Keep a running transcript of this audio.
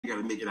You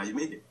gotta make it how you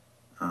make it.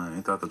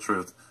 Ain't that the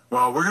truth?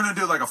 Well, we're gonna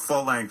do like a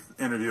full-length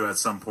interview at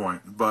some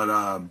point, but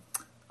I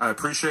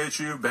appreciate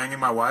you banging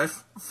my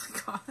wife. Oh my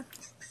god.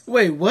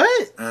 Wait,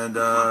 what? And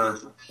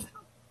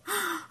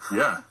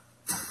yeah.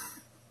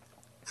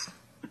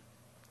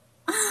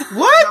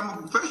 What? I'm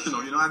a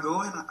professional, you know. I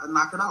go in, I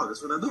knock it out.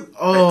 That's what I do.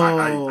 Oh,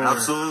 I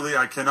absolutely,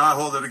 I cannot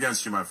hold it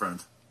against you, my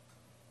friend.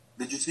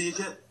 Did you see it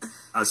yet?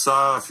 I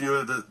saw a few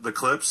of the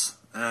clips,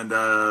 and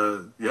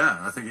yeah,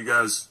 I think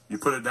you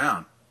put it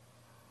down.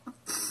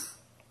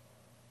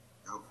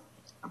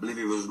 I believe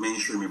if it was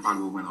mainstream, it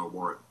probably would win an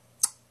award.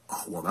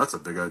 Oh, well, that's a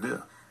big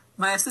idea.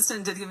 My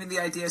assistant did give me the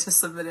idea to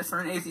submit it for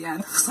an AVN. I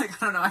was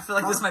like, I don't know, I feel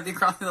like this might be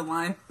crossing the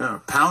line. Yeah,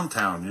 Pound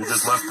Town. You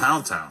just left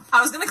Pound Town.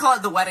 I was going to call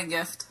it the wedding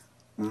gift.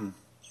 For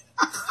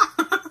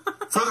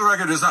the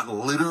record, it's not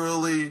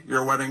literally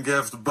your wedding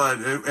gift, but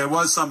it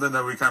was something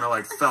that we kind of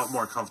like felt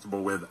more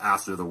comfortable with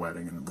after the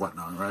wedding and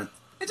whatnot, right?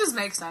 It just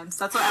makes sense.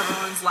 That's what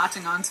everyone's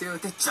latching onto.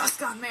 They just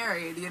got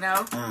married, you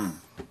know?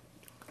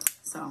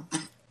 So...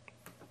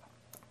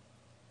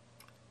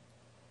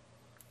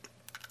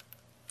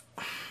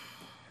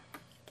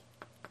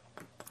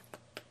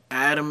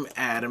 Adam.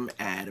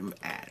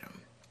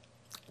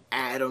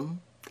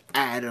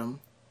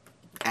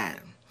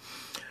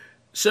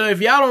 So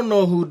if y'all don't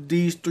know who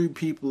these three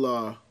people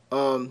are,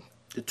 the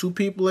two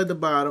people at the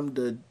bottom,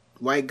 the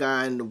white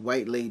guy and the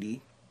white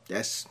lady,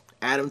 that's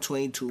Adam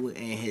 22 and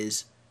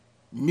his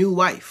new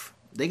wife.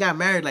 They got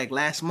married like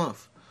last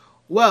month.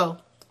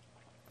 Well,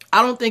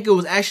 I don't think it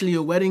was actually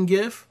a wedding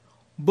gift,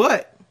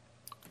 but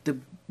the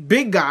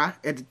big guy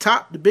at the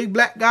top, the big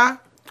black guy,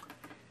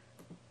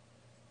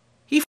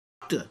 he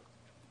f***ed her.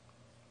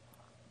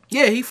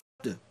 Yeah, he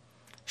f***ed her.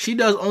 She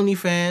does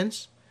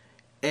OnlyFans,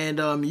 and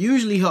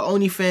usually her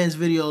OnlyFans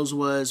videos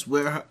was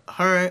where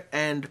her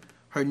and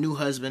her new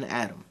husband,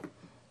 Adam.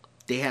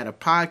 They had a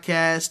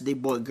podcast, they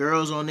brought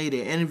girls on there,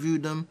 they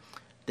interviewed them,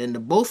 then the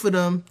both of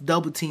them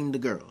double-teamed the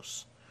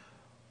girls.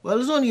 Well, it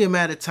was only a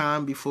matter of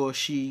time before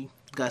she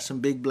got some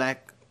big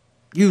black,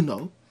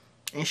 and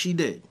she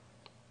did.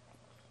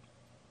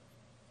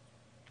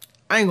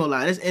 I ain't gonna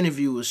lie, this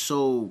interview was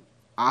so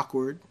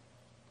awkward.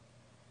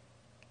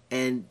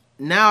 And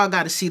now I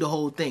gotta see the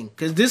whole thing.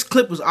 Because this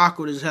clip was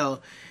awkward as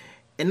hell.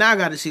 And now I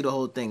gotta see the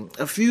whole thing.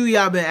 A few of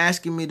y'all been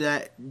asking me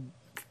that,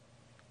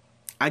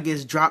 I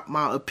guess, drop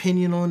my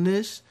opinion on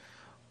this.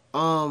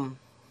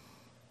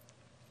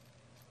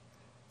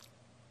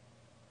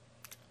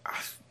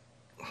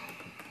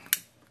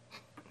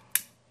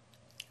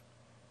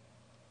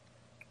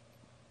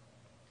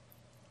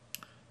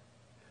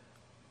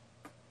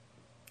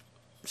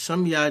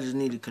 Some of y'all just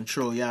need to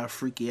control y'all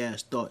freaky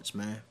ass thoughts,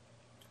 man.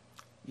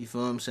 You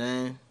feel what I'm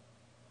saying?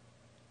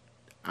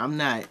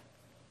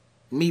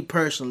 Me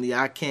personally,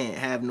 I can't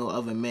have no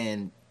other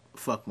man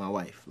fuck my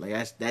wife. Like,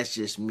 that's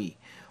just me.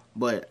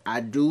 But I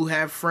do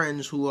have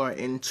friends who are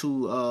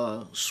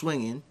into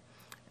swinging,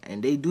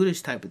 and they do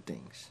this type of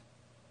things.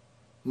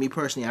 Me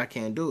personally, I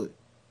can't do it.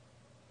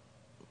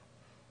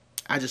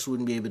 I just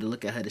wouldn't be able to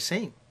look at her the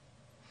same.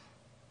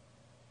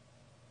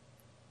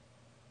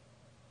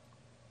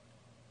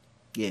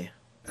 Yeah.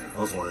 I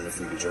was wondering if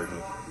you could jerk me.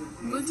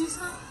 What'd you say?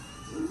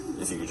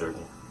 If you could jerk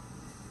me.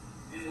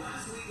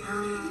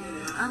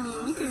 I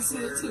mean, we can see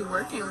it too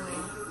working with me.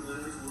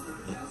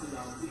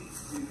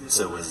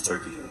 So where's the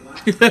turkey?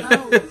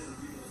 Oh,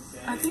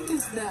 I think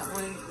it's that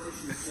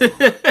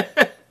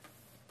way.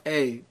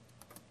 Hey,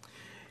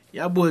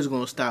 y'all boys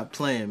gonna stop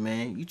playing,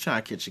 man. You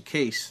trying to catch a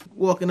case.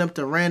 Walking up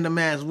to random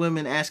ass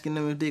women asking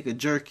them if they could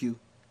jerk you.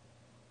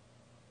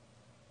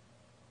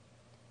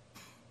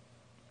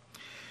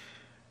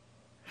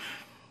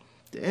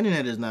 The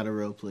internet is not a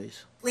real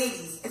place.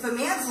 Ladies, if a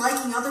man's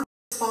liking other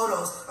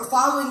photos or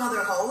following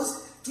other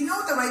hoes, do you know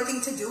what the right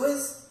thing to do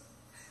is?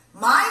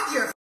 Mind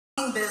your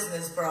f***ing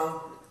business,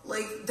 bro.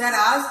 Like, dead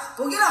ass,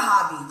 go get a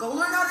hobby. Go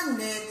learn how to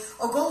knit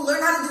or go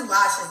learn how to do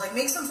lashes. Like,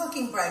 make some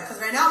fucking bread.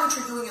 Because right now what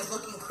you're doing is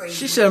looking crazy.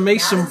 She said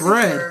make some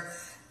bread.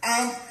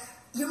 And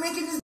you're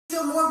making this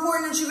feel more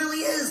important than she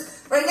really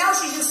is. Right now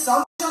she's just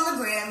some on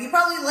the gram. You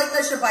probably like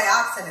that shit by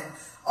accident.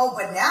 Oh,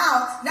 but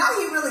now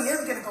he really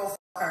is going to go f***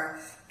 her.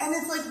 And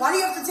it's like, why do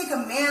you have to take a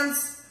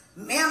man's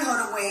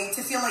manhood away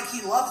to feel like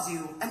he loves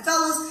you? And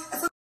fellas,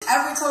 if a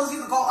ever tells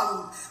you to go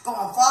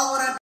unfollow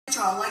that bitch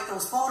or unlike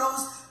those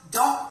photos,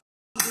 don't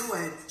do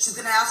it. She's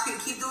going to ask you to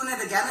keep doing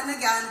it again and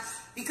again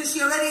because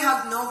she already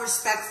has no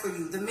respect for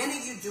you. The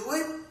minute you do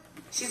it,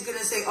 she's going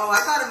to say, oh, I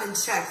got him in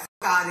check. F***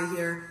 out of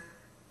here.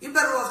 You're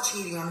better off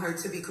cheating on her,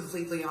 to be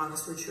completely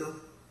honest with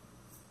you.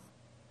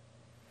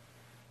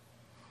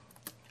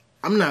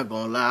 I'm not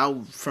gonna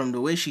lie, from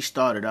the way she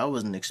started, I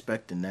wasn't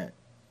expecting that.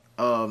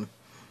 Do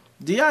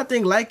y'all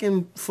think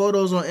liking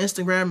photos on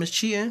Instagram is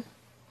cheating?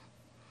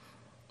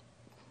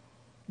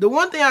 The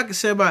one thing I can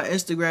say about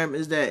Instagram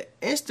is that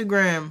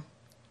Instagram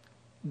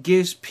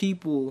gives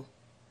people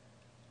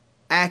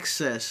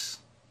access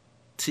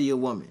to your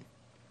woman.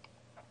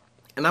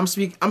 And I'm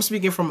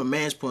speaking from a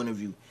man's point of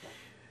view.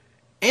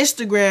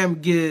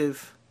 Instagram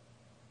give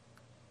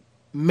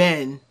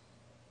men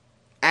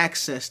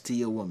access to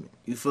your woman.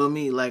 You feel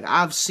me? Like,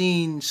 I've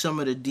seen some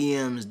of the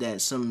DMs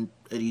that some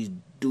of these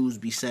dudes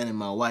be sending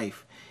my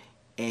wife,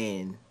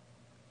 and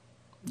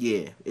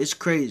yeah, it's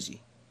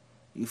crazy.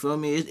 You feel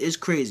me? It's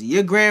crazy.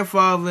 Your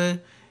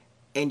grandfather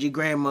and your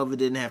grandmother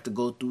didn't have to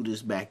go through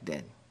this back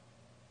then.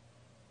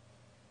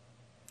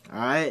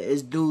 Alright?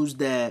 It's dudes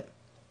that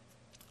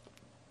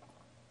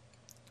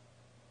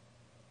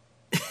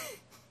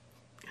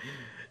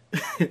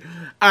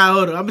Alright,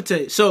 hold on. I'm gonna tell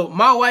you. So,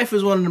 my wife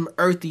is one of them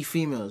earthy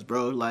females,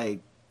 bro.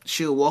 Like,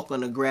 she'll walk on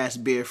the grass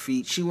bare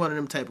feet. She one of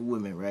them type of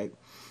women, right?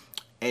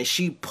 And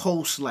she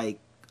posts, like,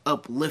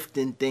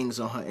 uplifting things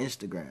on her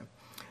Instagram.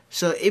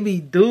 So, it be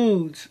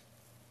dudes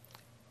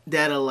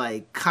that'll,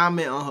 like,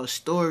 comment on her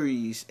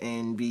stories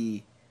and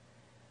be,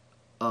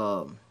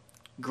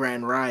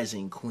 Grand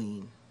Rising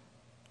Queen.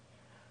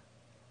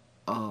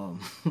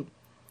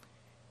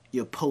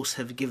 Your posts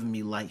have given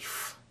me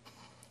life.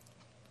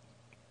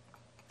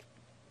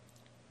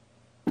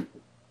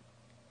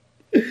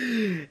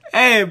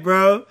 Hey,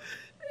 bro.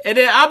 And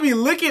then I'll be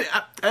looking,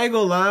 I ain't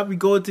gonna lie, I'll be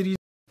going to these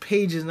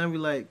pages and I'll be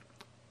like,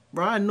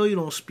 bro, I know you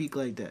don't speak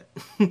like that.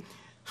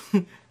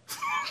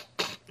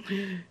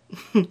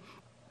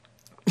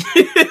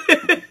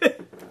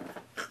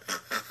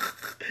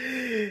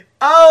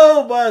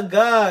 Oh my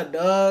God,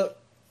 dog.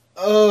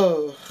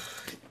 Oh,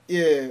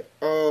 yeah.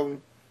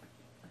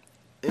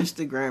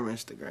 Instagram.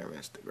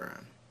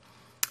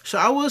 So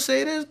I will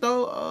say this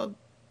though,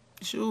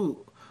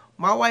 shoot.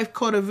 My wife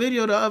caught a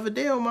video the other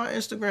day on my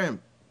Instagram.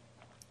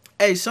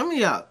 Hey, some of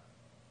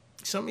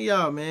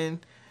y'all, man,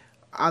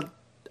 I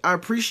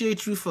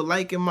appreciate you for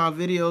liking my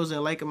videos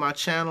and liking my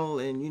channel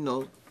and, you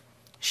know,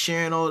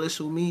 sharing all this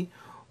with me.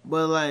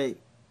 But, like,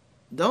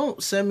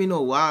 don't send me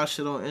no wild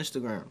shit on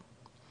Instagram.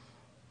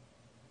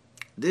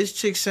 This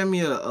chick sent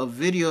me a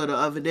video the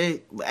other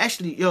day.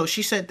 Actually, yo,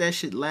 she sent that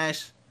shit like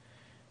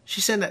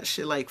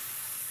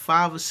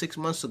 5 or 6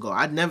 months ago.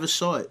 I never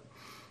saw it.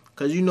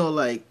 Because, you know,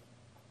 like,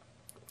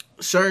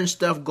 certain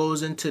stuff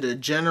goes into the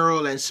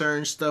general and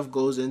certain stuff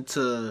goes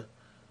into,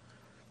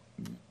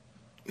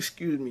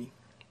 excuse me,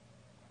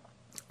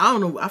 I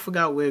don't know, I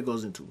forgot where it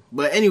goes into.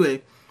 But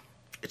anyway,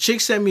 a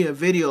chick sent me a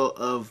video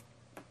of,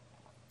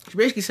 she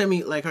basically sent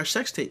me like her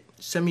sex tape.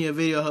 Sent me a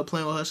video of her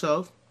playing with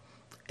herself,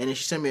 and then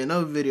she sent me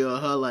another video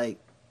of her like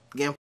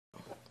getting,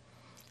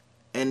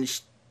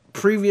 and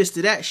previous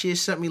to that she had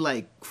sent me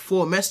like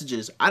 4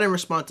 messages. I didn't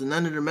respond to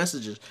none of the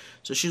messages.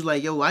 So she was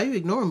like, yo, why you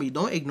ignoring me?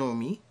 Don't ignore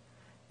me.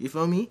 You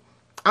feel me?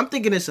 I'm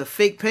thinking it's a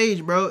fake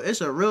page, bro. It's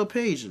a real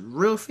page.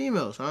 Real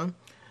females, huh?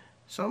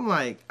 So I'm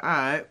like,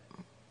 alright.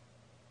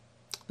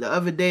 The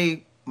other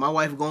day, my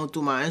wife going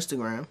through my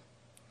Instagram,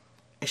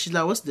 and she's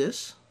like, what's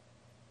this?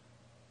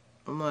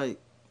 I'm like,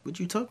 what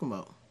you talking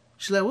about?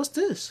 She's like, what's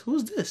this?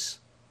 Who's this?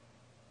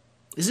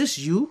 Is this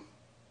you?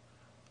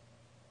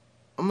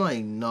 I'm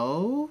like,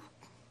 no.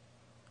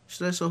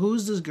 She's like, so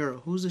who's this girl?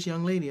 Who's this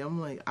young lady?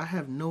 I'm like, I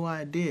have no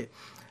idea.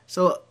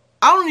 So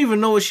I don't even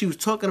know what she was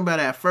talking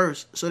about at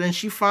first. So then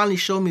she finally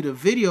showed me the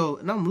video,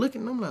 and I'm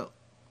looking, and I'm like,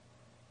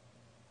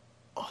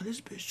 oh, this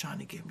bitch trying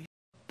to get me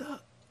f***ed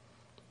up.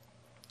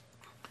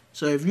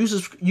 So if you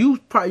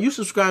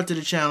subscribe to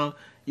the channel,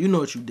 you know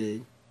what you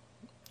did.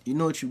 You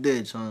know what you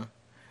did, son.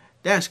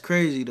 That's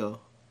crazy,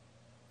 though.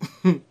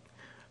 I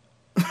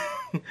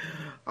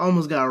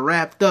almost got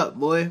wrapped up,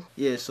 boy.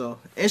 Yeah, so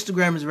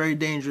Instagram is very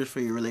dangerous for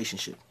your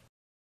relationship.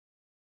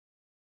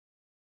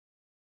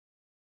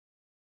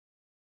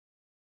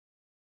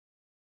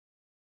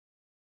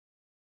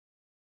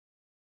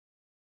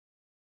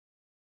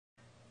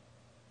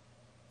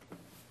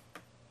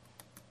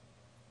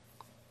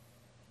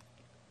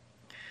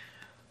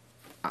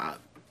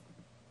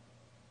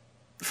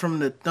 From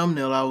the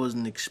thumbnail, I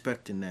wasn't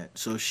expecting that.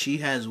 So she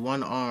has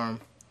one arm,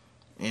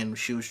 and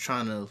she was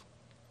trying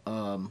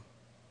to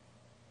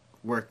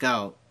work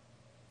out,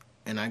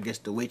 and I guess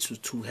the weights was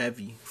too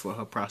heavy for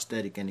her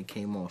prosthetic, and it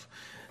came off.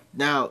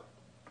 Now,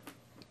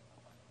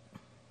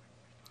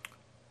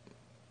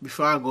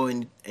 before I go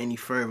any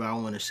further, I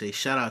want to say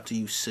shout out to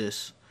you,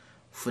 sis,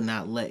 for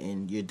not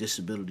letting your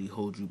disability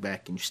hold you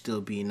back and still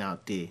being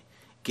out there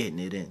getting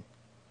it in.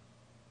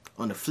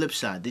 On the flip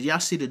side, did y'all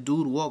see the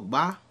dude walk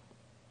by?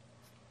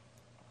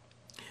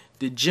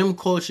 The gym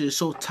culture is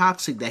so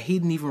toxic that he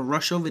didn't even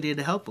rush over there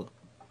to help her.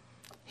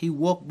 He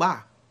walked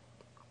by.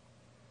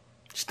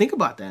 Just think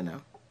about that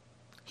now.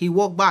 He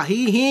walked by.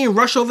 He ain't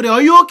rush over there.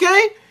 Are you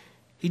okay?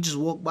 He just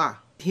walked by.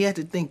 He had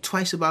to think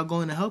twice about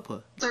going to help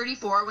her.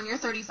 34 when you're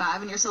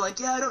 35 and you're still like,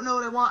 yeah, I don't know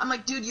what I want. I'm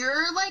like, dude,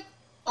 you're like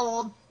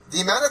old.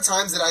 The amount of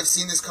times that I've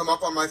seen this come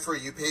up on my For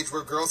You page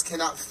where girls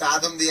cannot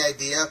fathom the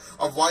idea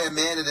of why a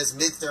man in his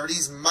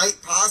mid-30s might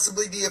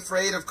possibly be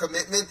afraid of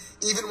commitment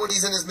even when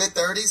he's in his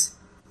mid-30s.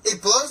 It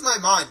blows my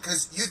mind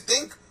because you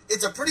think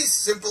it's a pretty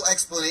simple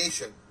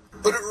explanation.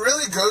 But it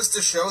really goes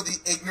to show the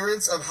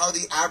ignorance of how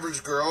the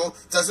average girl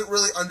doesn't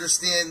really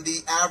understand the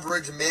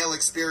average male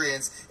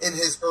experience in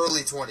his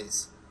early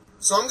 20s.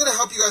 So I'm going to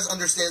help you guys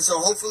understand, so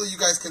hopefully you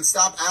guys can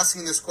stop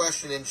asking this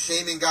question and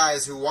shaming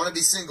guys who want to be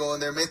single in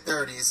their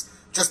mid-30s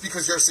just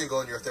because you're single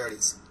in your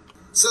 30s.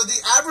 So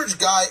the average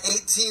guy,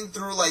 18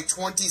 through like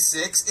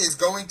 26, is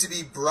going to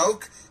be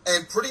broke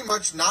and pretty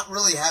much not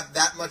really have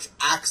that much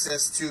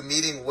access to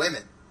meeting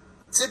women.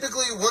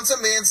 Typically, once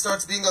a man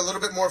starts being a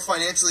little bit more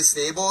financially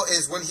stable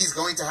is when he's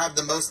going to have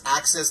the most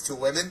access to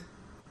women,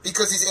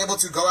 because he's able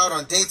to go out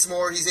on dates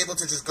more, he's able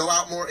to just go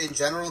out more in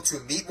general to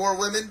meet more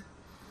women.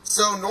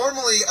 So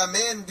normally a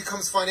man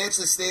becomes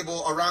financially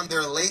stable around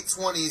their late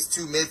 20s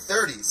to mid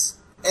 30s.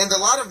 And a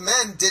lot of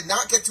men did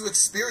not get to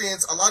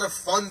experience a lot of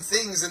fun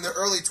things in their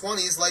early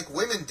 20s like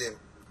women do.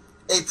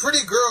 A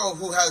pretty girl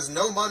who has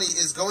no money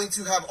is going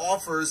to have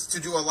offers to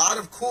do a lot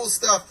of cool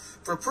stuff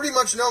for pretty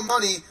much no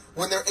money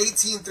when they're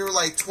 18 through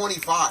like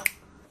 25.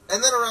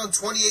 And then around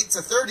 28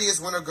 to 30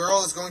 is when a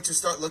girl is going to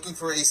start looking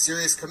for a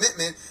serious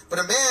commitment. But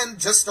a man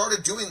just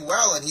started doing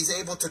well, and he's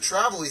able to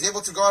travel, he's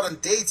able to go out on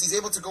dates, he's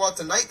able to go out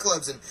to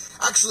nightclubs and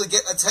actually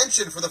get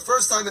attention for the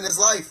first time in his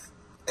life.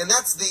 And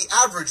that's the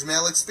average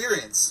male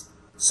experience.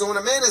 So when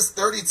a man is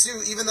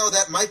 32, even though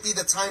that might be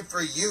the time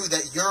for you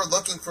that you're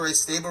looking for a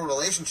stable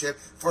relationship,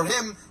 for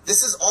him,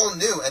 this is all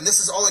new and this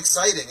is all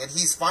exciting, and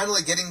he's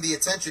finally getting the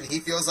attention he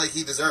feels like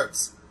he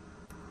deserves.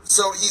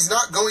 So he's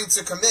not going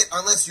to commit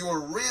unless you're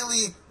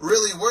really,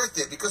 really worth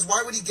it, because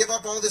why would he give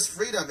up all this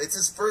freedom? It's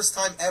his first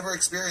time ever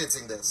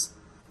experiencing this.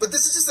 But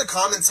this is just a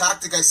common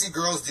tactic I see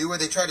girls do, where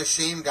they try to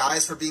shame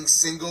guys for being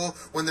single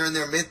when they're in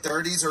their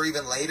mid-30s or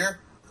even later.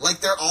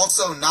 Like they're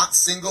also not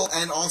single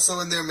and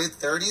also in their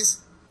mid-30s.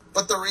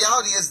 But the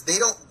reality is they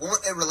don't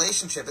want a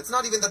relationship. It's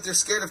not even that they're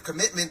scared of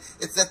commitment.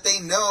 It's that they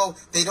know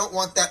they don't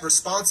want that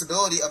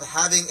responsibility of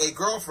having a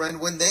girlfriend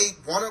when they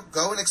want to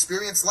go and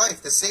experience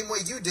life the same way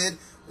you did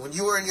when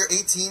you were in your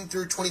 18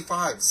 through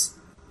 25s.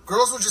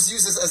 Girls will just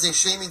use this as a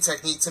shaming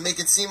technique to make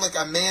it seem like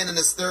a man in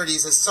his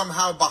 30s is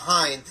somehow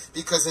behind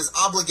because his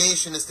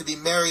obligation is to be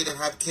married and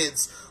have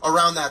kids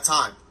around that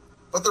time.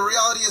 But the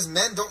reality is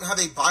men don't have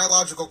a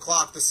biological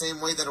clock the same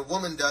way that a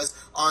woman does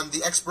on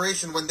the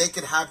expiration when they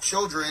could have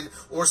children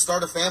or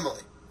start a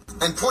family.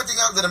 And pointing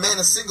out that a man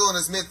is single in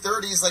his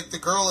mid-30s, like the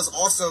girl is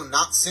also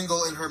not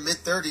single in her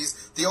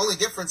mid-30s, the only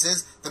difference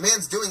is the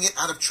man's doing it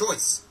out of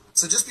choice.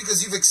 So just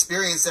because you've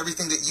experienced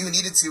everything that you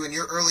needed to in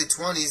your early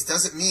 20s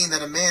doesn't mean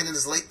that a man in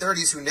his late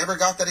 30s who never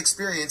got that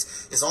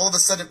experience is all of a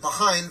sudden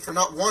behind for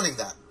not wanting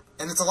that.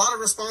 And it's a lot of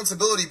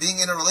responsibility being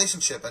in a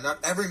relationship, and not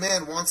every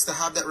man wants to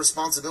have that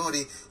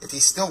responsibility if he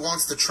still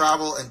wants to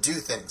travel and do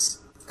things.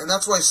 And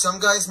that's why some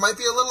guys might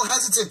be a little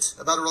hesitant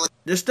about a relationship.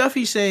 The stuff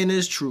he's saying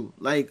is true.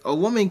 Like, a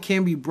woman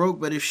can be broke,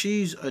 but if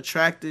she's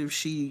attractive,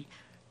 she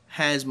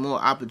has more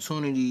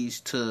opportunities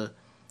to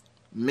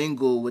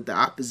mingle with the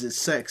opposite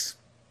sex.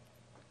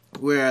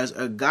 Whereas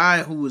a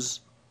guy who is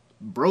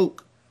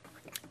broke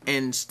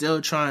and still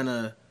trying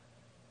to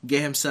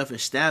get himself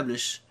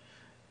established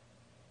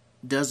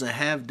doesn't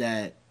have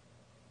that.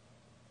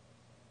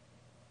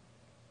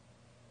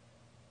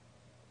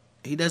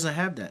 He doesn't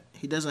have that.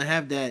 He doesn't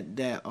have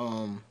that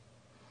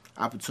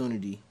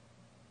opportunity.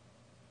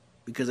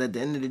 Because at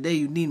the end of the day,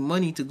 you need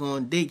money to go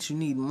on dates. You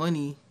need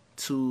money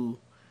to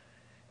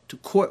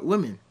court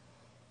women.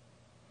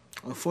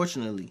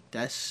 Unfortunately,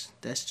 that's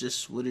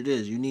just what it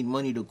is. You need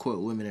money to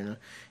court women. And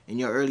in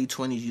your early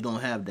 20s, you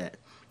don't have that.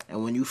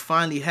 And when you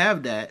finally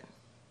have that,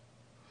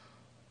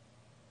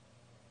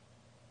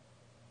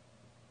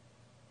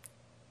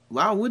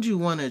 why would you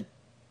want to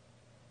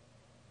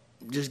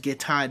just get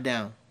tied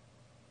down?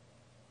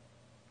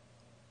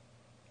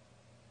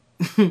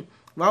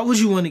 Why would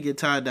you want to get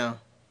tied down?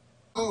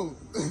 Oh.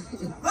 Bring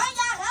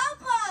that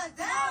helper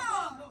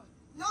down!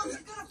 No, she's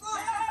gonna fall.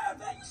 Yeah,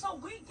 man, you're so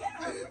weak. Get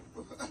her.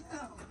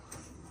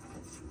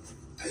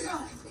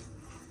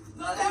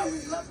 No, that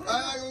was I'm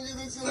not gonna get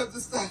this shit up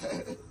the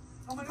side.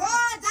 Oh my Bro,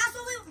 God. that's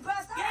what we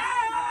best.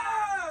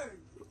 Yeah!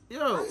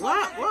 Yo,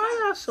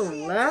 why y'all so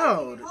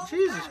loud?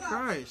 Jesus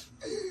Christ.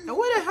 And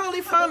where the hell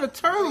he found a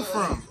turtle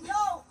from? Yo,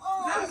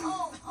 oh.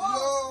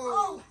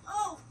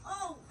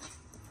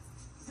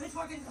 Bitch,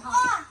 fucking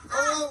hot.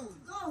 Oh!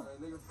 Go.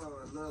 Nigga found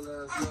a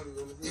little ass buddy. You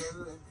wanna hear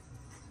that?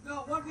 No,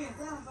 walk in.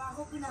 Damn, but I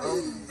hope you're not.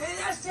 Hey,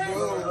 that's it.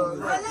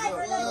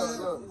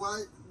 Look.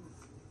 What?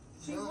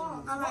 She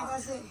walked. Alright,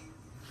 that's it.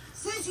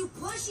 Since you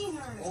pushing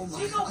her.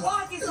 She's a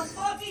walk. It's a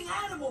fucking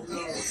animal,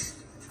 bitch.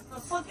 The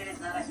fucking is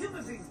not a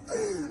human being.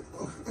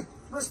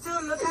 But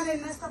still, look how they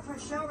messed up her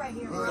show right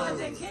here, bro. But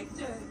they kicked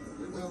her.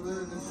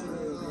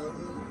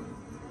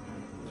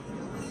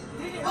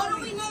 What are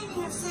we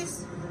naming her,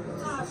 sis?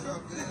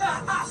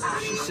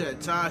 She said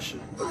Tasha.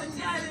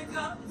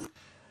 Angelica.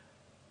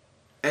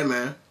 Hey,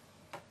 man.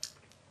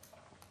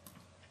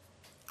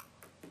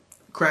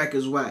 Crack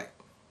is whack.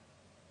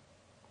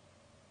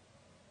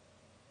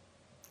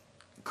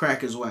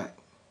 Crack is whack.